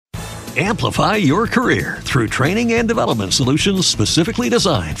Amplify your career through training and development solutions specifically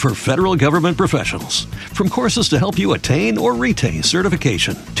designed for federal government professionals. From courses to help you attain or retain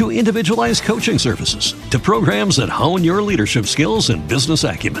certification, to individualized coaching services, to programs that hone your leadership skills and business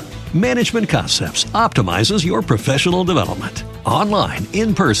acumen, Management Concepts optimizes your professional development. Online,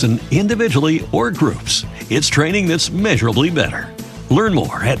 in person, individually, or groups, it's training that's measurably better. Learn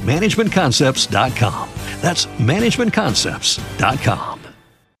more at managementconcepts.com. That's managementconcepts.com.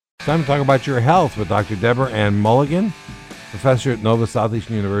 Time to talk about your health with Dr. Deborah Ann Mulligan, professor at Nova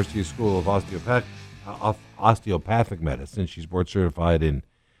Southeastern University School of Osteopathic Medicine. She's board certified in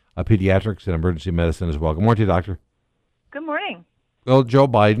pediatrics and emergency medicine as well. Good morning to you, doctor. Good morning. Well, Joe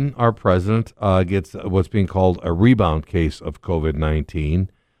Biden, our president, gets what's being called a rebound case of COVID-19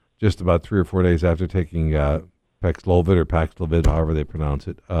 just about 3 or 4 days after taking Paxlovid or Paxlovid, however they pronounce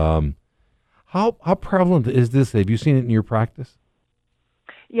it. How prevalent is this? Have you seen it in your practice?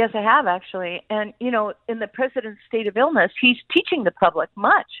 Yes, I have, actually. And, you know, in the president's state of illness, he's teaching the public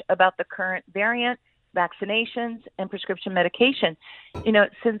much about the current variant, vaccinations, and prescription medication. You know,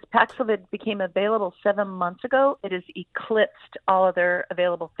 since Paxlovid became available 7 months ago, it has eclipsed all other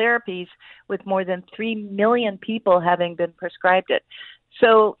available therapies, with more than 3 million people having been prescribed it.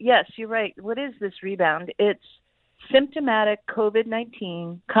 So, yes, you're right. What is this rebound? It's symptomatic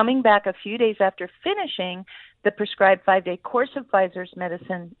COVID-19 coming back a few days after finishing the prescribed 5-day course of Pfizer's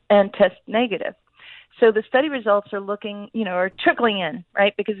medicine and test negative. So the study results are are trickling in,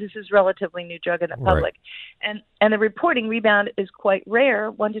 right? Because this is relatively new drug in the public. Right. And the reporting rebound is quite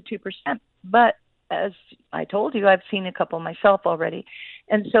rare, 1% to 2%. But as I told you, I've seen a couple myself already.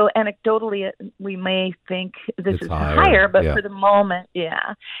 And so anecdotally, we may think this is higher, but for the moment,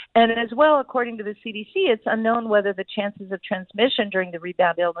 yeah. And as well, according to the CDC, it's unknown whether the chances of transmission during the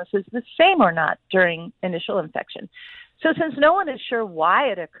rebound illness is the same or not during initial infection. So since no one is sure why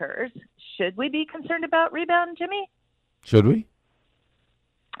it occurs, should we be concerned about rebound, Jimmy? Should we?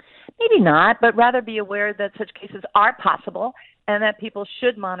 Maybe not, but rather be aware that such cases are possible and that people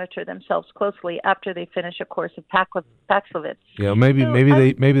should monitor themselves closely after they finish a course of Paxlovid. Yeah, maybe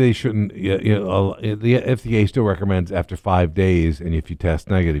they shouldn't. The FDA still recommends after 5 days, and if you test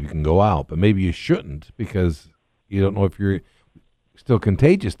negative, you can go out. But maybe you shouldn't, because you don't know if you're still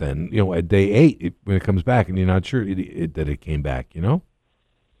contagious. Then at day 8, when it comes back, and you're not sure that it came back.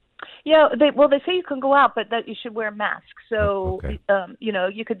 Yeah, they say you can go out, but that you should wear a mask. So, okay.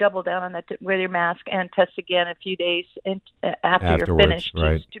 You could double down on that, wear your mask and test again a few days after you're finished,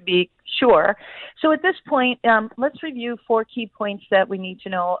 right, just to be sure. So at this point, let's review 4 key points that we need to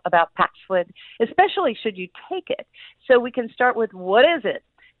know about Paxlovid, especially should you take it. So we can start with, what is it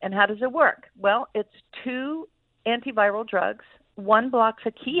and how does it work? Well, it's 2 antiviral drugs. One blocks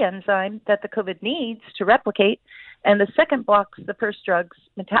a key enzyme that the COVID needs to replicate, and the second blocks the first drug's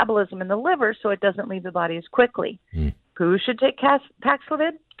metabolism in the liver so it doesn't leave the body as quickly. Who should take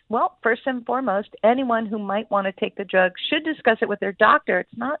Paxlovid? Well, first and foremost, anyone who might want to take the drug should discuss it with their doctor.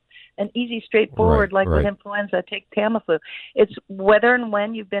 It's not an easy, straightforward, with influenza, take Tamiflu. It's whether and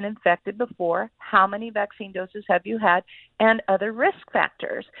when you've been infected before, how many vaccine doses have you had, and other risk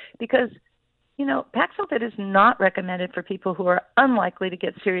factors. Because Paxlovid is not recommended for people who are unlikely to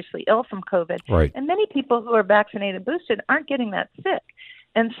get seriously ill from COVID. Right. And many people who are vaccinated boosted aren't getting that sick.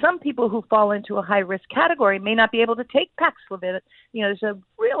 And some people who fall into a high-risk category may not be able to take Paxlovid. There's a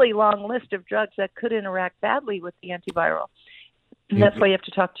really long list of drugs that could interact badly with the antiviral. And that's why you have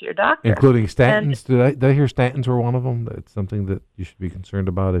to talk to your doctor. Including statins. Did I hear statins were one of them? That's something that you should be concerned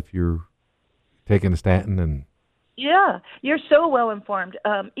about if you're taking a statin and... Yeah, you're so well informed.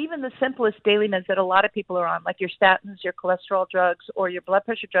 Even the simplest daily meds that a lot of people are on, like your statins, your cholesterol drugs, or your blood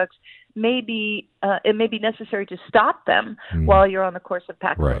pressure drugs, it may be necessary to stop them while you're on the course of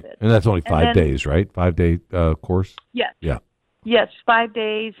Paxlovid. Right, and that's only 5 days, right? 5-day course. Yes. Yeah. Yes, 5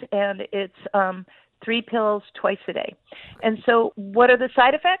 days, and it's 3 pills twice a day. And so, what are the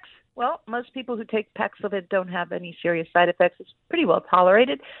side effects? Well, most people who take Paxlovid don't have any serious side effects. It's pretty well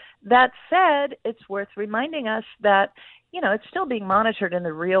tolerated. That said, it's worth reminding us that, it's still being monitored in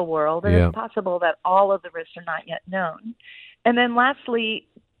the real world, and it's possible that all of the risks are not yet known. And then lastly,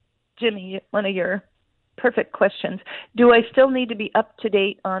 Jimmy, one of your perfect questions, do I still need to be up to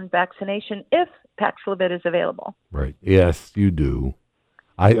date on vaccination if Paxlovid is available? Right. Yes, you do.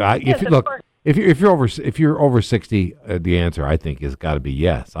 If you're over 60, the answer I think has got to be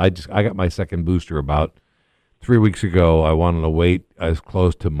yes. I got my second booster about 3 weeks ago. I wanted to wait as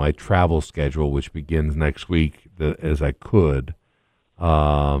close to my travel schedule, which begins next week, as I could,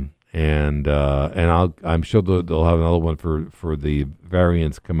 and I'm sure they'll have another one for the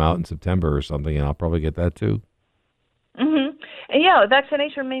variants come out in September or something, and I'll probably get that too. Mm-hmm. Yeah,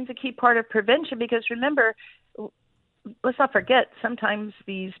 vaccination remains a key part of prevention because remember, let's not forget, sometimes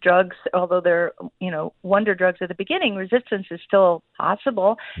these drugs, although they're, wonder drugs at the beginning, resistance is still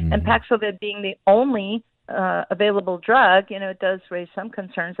possible. Mm-hmm. And Paxlovid being the only available drug, it does raise some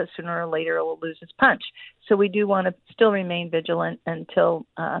concerns that sooner or later it will lose its punch. So we do want to still remain vigilant until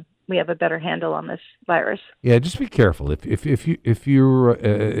we have a better handle on this virus. Yeah, just be careful. If you're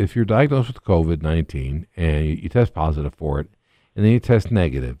diagnosed with COVID-19 and you test positive for it, and then you test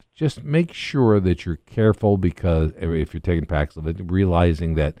negative, just make sure that you're careful, because if you're taking Paxlovid,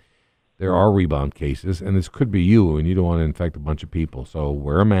 realizing that there are rebound cases, and this could be you, and you don't want to infect a bunch of people. So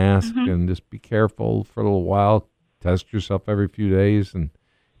wear a mask and just be careful for a little while. Test yourself every few days and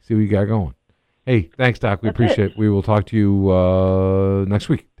see what you got going. Hey, thanks, Doc. We appreciate it. We will talk to you next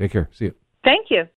week. Take care. See you. Thank you.